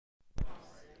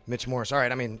Mitch Morse. All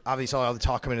right, I mean, obviously all the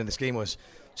talk coming into this game was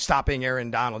stopping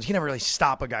Aaron Donald. You can never really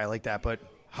stop a guy like that, but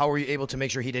how were you able to make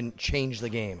sure he didn't change the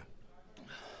game?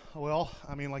 Well,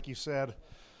 I mean, like you said,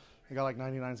 a guy like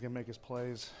 99 is going to make his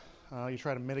plays. You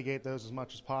try to mitigate those as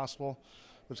much as possible,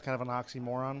 which is kind of an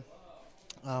oxymoron.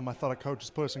 I thought our coaches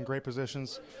put us in great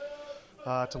positions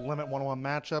to limit one-on-one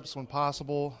matchups when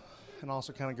possible and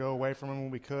also kind of go away from them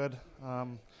when we could. I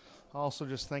also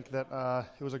just think that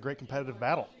it was a great competitive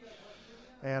battle.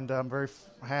 And I'm very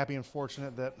happy and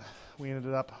fortunate that we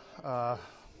ended up,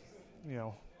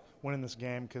 winning this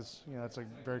game because, it's a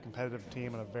very competitive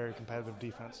team and a very competitive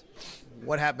defense.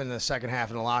 What happened in the second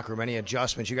half in the locker room? Any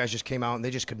adjustments? You guys just came out and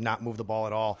they just could not move the ball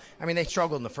at all. I mean, they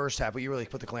struggled in the first half, but you really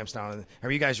put the clamps down.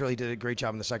 You guys really did a great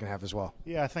job in the second half as well.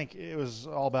 Yeah, I think it was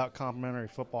all about complementary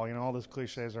football. All those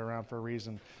cliches are around for a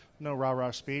reason. No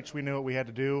rah-rah speech. We knew what we had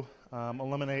to do,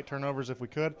 eliminate turnovers if we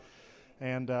could,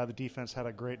 and the defense had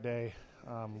a great day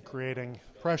creating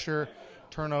pressure,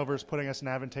 turnovers, putting us in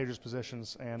advantageous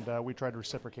positions, and we tried to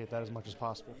reciprocate that as much as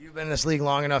possible. You've been in this league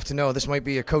long enough to know this might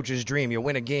be a coach's dream. You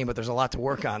win a game, but there's a lot to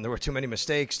work on. There were too many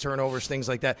mistakes, turnovers, things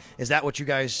like that. Is that what you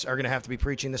guys are going to have to be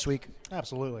preaching this week?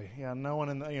 Absolutely. Yeah, no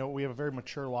one we have a very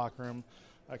mature locker room.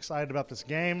 Excited about this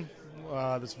game,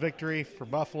 this victory for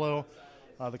Buffalo,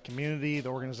 the community, the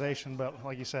organization. But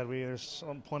like you said, there's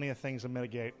plenty of things to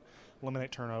mitigate,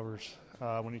 eliminate turnovers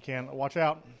when you can. Watch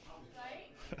out.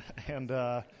 And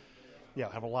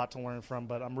have a lot to learn from,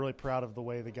 but I'm really proud of the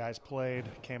way the guys played,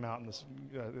 came out in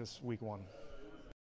this week one.